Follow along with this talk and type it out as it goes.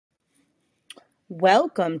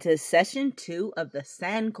Welcome to session 2 of the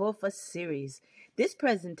Sankofa series. This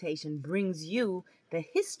presentation brings you the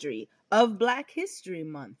history of Black History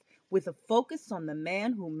Month with a focus on the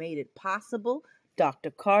man who made it possible,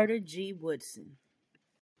 Dr. Carter G. Woodson.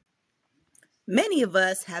 Many of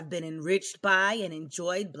us have been enriched by and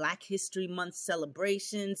enjoyed Black History Month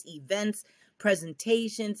celebrations, events,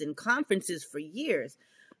 presentations, and conferences for years.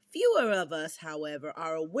 Fewer of us, however,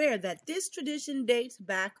 are aware that this tradition dates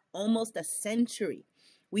back almost a century.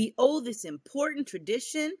 We owe this important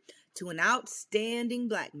tradition to an outstanding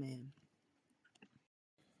Black man.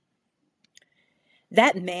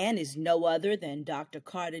 That man is no other than Dr.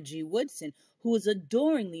 Carter G. Woodson, who is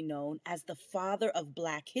adoringly known as the father of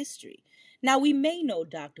Black history. Now, we may know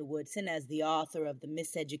Dr. Woodson as the author of The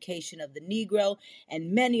Miseducation of the Negro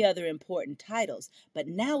and many other important titles, but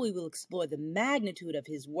now we will explore the magnitude of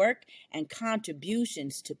his work and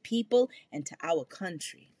contributions to people and to our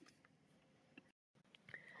country.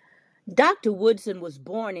 Dr. Woodson was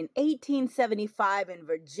born in 1875 in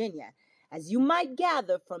Virginia. As you might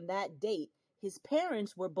gather from that date, his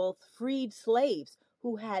parents were both freed slaves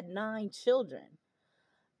who had 9 children.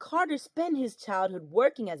 Carter spent his childhood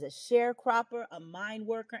working as a sharecropper, a mine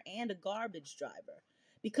worker, and a garbage driver.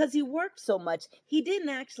 Because he worked so much, he didn't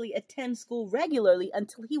actually attend school regularly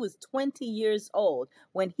until he was 20 years old,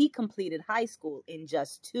 when he completed high school in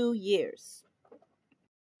just 2 years.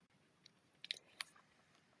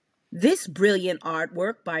 This brilliant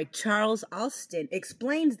artwork by Charles Alston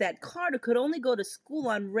explains that Carter could only go to school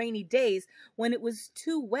on rainy days when it was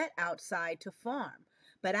too wet outside to farm.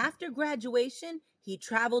 But after graduation, he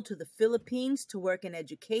traveled to the Philippines to work in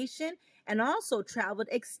education and also traveled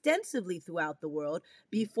extensively throughout the world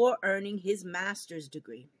before earning his master's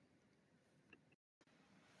degree.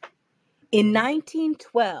 In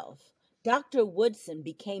 1912, Dr. Woodson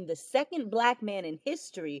became the second Black man in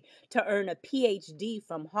history to earn a PhD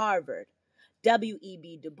from Harvard.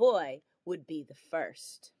 W.E.B. Du Bois would be the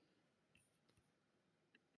first.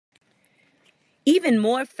 Even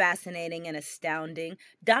more fascinating and astounding,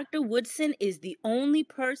 Dr. Woodson is the only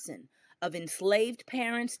person of enslaved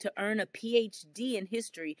parents to earn a PhD in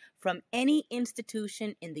history from any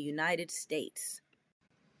institution in the United States.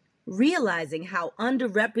 Realizing how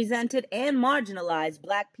underrepresented and marginalized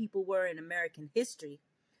Black people were in American history,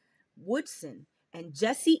 Woodson and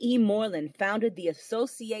Jesse E. Moreland founded the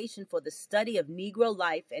Association for the Study of Negro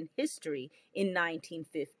Life and History in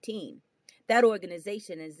 1915. That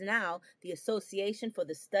organization is now the Association for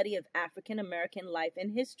the Study of African American Life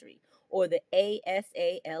and History, or the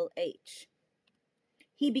ASALH.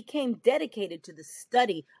 He became dedicated to the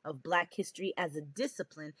study of Black history as a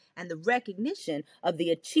discipline and the recognition of the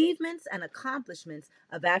achievements and accomplishments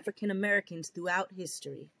of African Americans throughout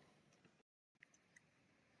history.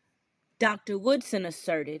 Dr. Woodson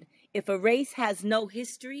asserted, if a race has no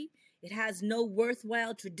history, it has no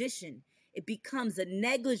worthwhile tradition. It becomes a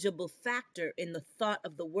negligible factor in the thought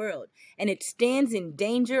of the world, and it stands in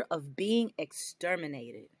danger of being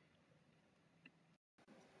exterminated.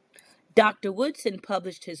 Dr. Woodson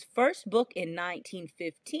published his first book in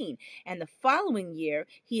 1915, and the following year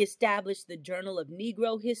he established the Journal of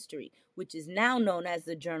Negro History, which is now known as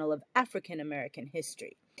the Journal of African American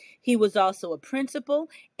History. He was also a principal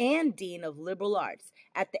and dean of liberal arts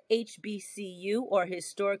at the HBCU, or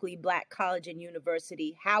Historically Black College and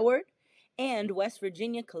University, Howard, and West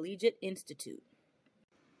Virginia Collegiate Institute.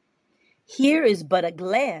 Here is but a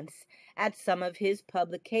glance at some of his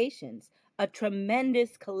publications, a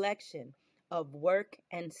tremendous collection of work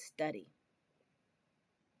and study.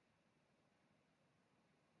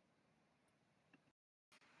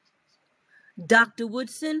 Dr.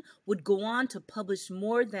 Woodson would go on to publish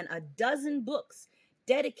more than a dozen books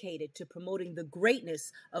dedicated to promoting the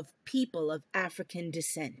greatness of people of African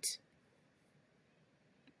descent.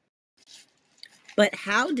 But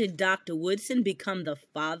how did Dr. Woodson become the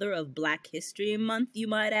father of Black History Month, you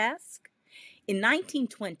might ask? In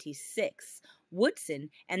 1926, Woodson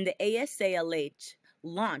and the ASALH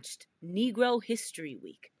launched Negro History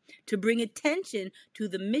Week to bring attention to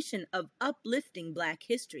the mission of uplifting Black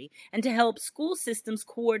history and to help school systems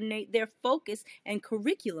coordinate their focus and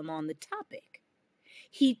curriculum on the topic.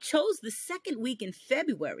 He chose the second week in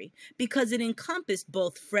February because it encompassed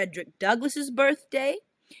both Frederick Douglass's birthday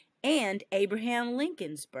and Abraham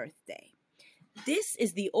Lincoln's birthday. This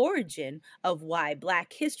is the origin of why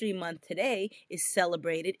Black History Month today is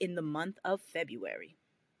celebrated in the month of February.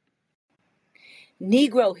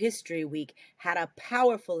 Negro History Week had a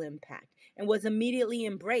powerful impact and was immediately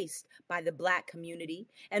embraced by the Black community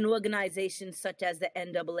and organizations such as the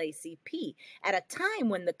NAACP at a time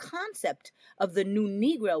when the concept of the new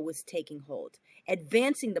Negro was taking hold.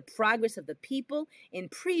 advancing the progress of the people in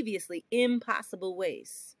previously impossible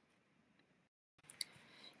ways.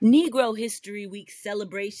 Negro History Week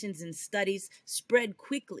celebrations and studies spread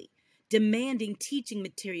quickly, demanding teaching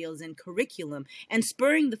materials and curriculum and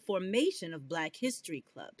spurring the formation of Black history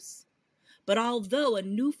clubs. But although a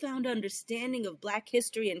newfound understanding of Black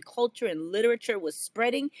history and culture and literature was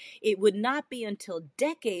spreading, it would not be until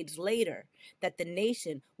decades later that the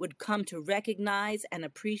nation would come to recognize and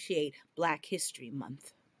appreciate Black History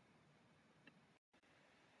Month.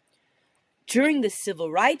 During the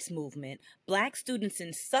Civil Rights Movement, Black students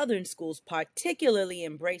in Southern schools particularly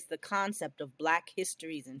embraced the concept of Black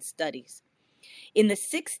histories and studies. In the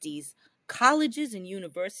 60s, colleges and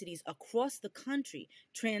universities across the country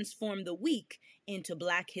transformed the week into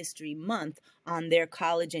Black History Month on their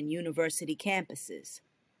college and university campuses.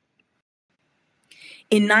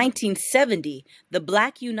 In 1970, the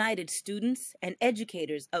Black United Students and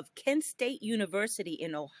Educators of Kent State University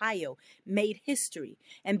in Ohio made history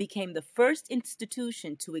and became the first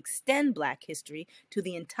institution to extend Black history to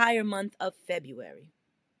the entire month of February.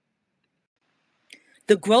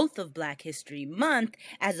 The growth of Black History Month,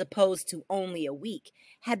 as opposed to only a week,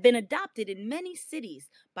 had been adopted in many cities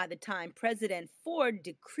by the time President Ford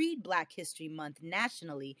decreed Black History Month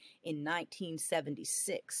nationally in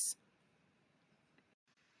 1976.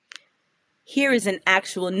 Here is an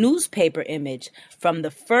actual newspaper image from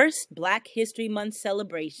the first Black History Month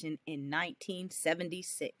celebration in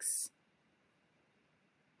 1976.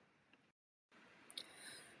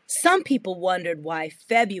 Some people wondered why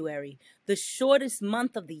February, the shortest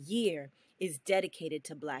month of the year, is dedicated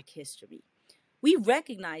to Black history. We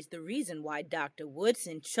recognize the reason why Dr.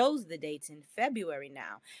 Woodson chose the dates in February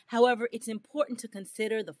now. However, it's important to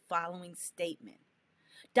consider the following statement.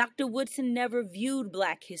 Dr. Woodson never viewed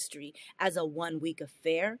Black history as a one-week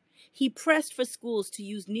affair. He pressed for schools to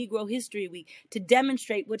use Negro History Week to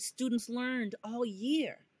demonstrate what students learned all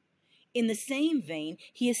year. In the same vein,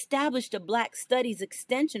 he established a Black Studies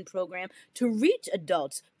Extension program to reach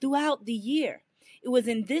adults throughout the year. It was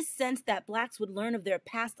in this sense that Blacks would learn of their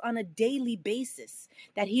past on a daily basis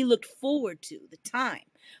that he looked forward to the time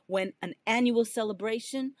when an annual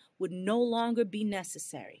celebration would no longer be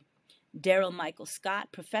necessary. Daryl Michael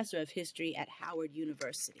Scott, professor of history at Howard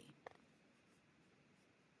University.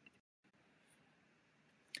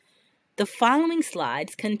 The following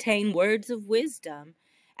slides contain words of wisdom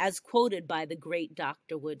as quoted by the great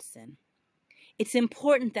Dr. Woodson. It's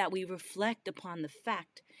important that we reflect upon the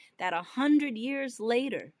fact that 100 years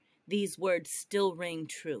later, these words still ring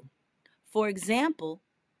true. For example,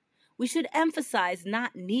 we should emphasize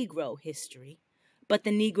not Negro history, but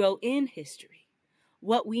the Negro in history.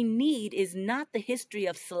 What we need is not the history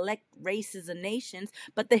of select races and nations,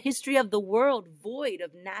 but the history of the world void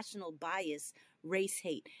of national bias, race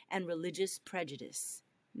hate, and religious prejudice.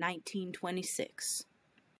 1926.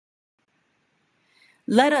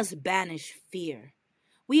 Let us banish fear.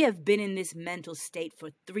 We have been in this mental state for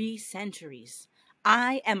 3 centuries.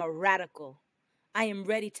 I am a radical. I am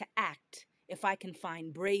ready to act if I can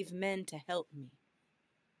find brave men to help me.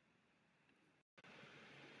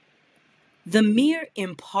 The mere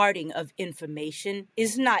imparting of information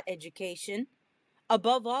is not education.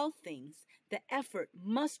 Above all things, the effort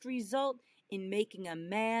must result in making a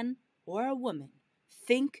man or a woman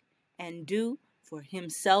think and do for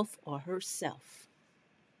himself or herself.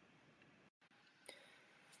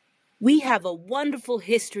 We have a wonderful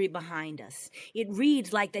history behind us. It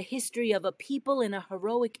reads like the history of a people in a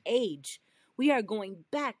heroic age. We are going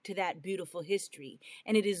back to that beautiful history,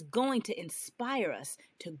 and it is going to inspire us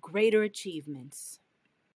to greater achievements.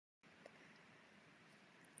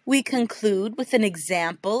 We conclude with an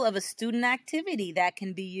example of a student activity that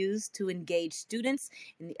can be used to engage students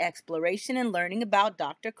in the exploration and learning about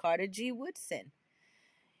Dr. Carter G. Woodson.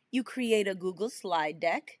 You create a Google slide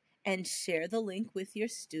deck and share the link with your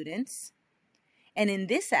students. And in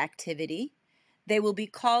this activity, they will be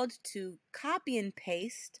called to copy and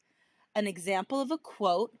paste an example of a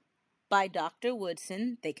quote by Dr.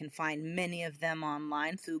 Woodson. They can find many of them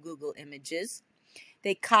online through Google Images.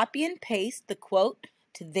 They copy and paste the quote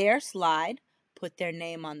to their slide, put their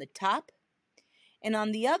name on the top, and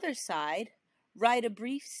on the other side, write a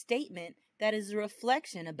brief statement that is a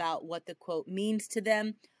reflection about what the quote means to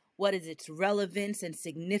them, what is its relevance and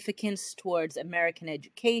significance towards American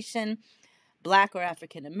education, Black or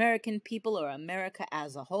African American people, or America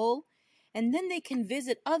as a whole. And then they can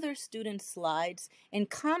visit other students' slides and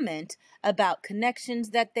comment about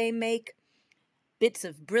connections that they make, bits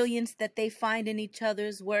of brilliance that they find in each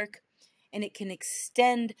other's work, and it can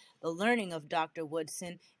extend the learning of Dr.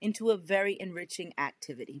 Woodson into a very enriching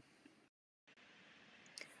activity.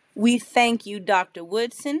 We thank you, Dr.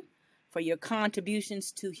 Woodson, for your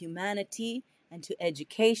contributions to humanity and to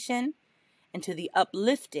education and to the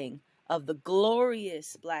uplifting of the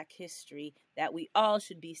glorious Black history that we all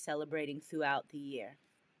should be celebrating throughout the year.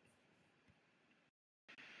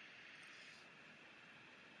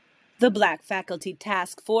 The Black Faculty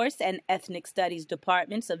Task Force and Ethnic Studies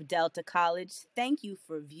Departments of Delta College thank you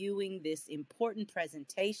for viewing this important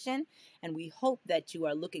presentation, and we hope that you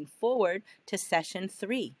are looking forward to Session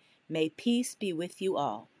 3. May peace be with you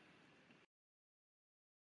all.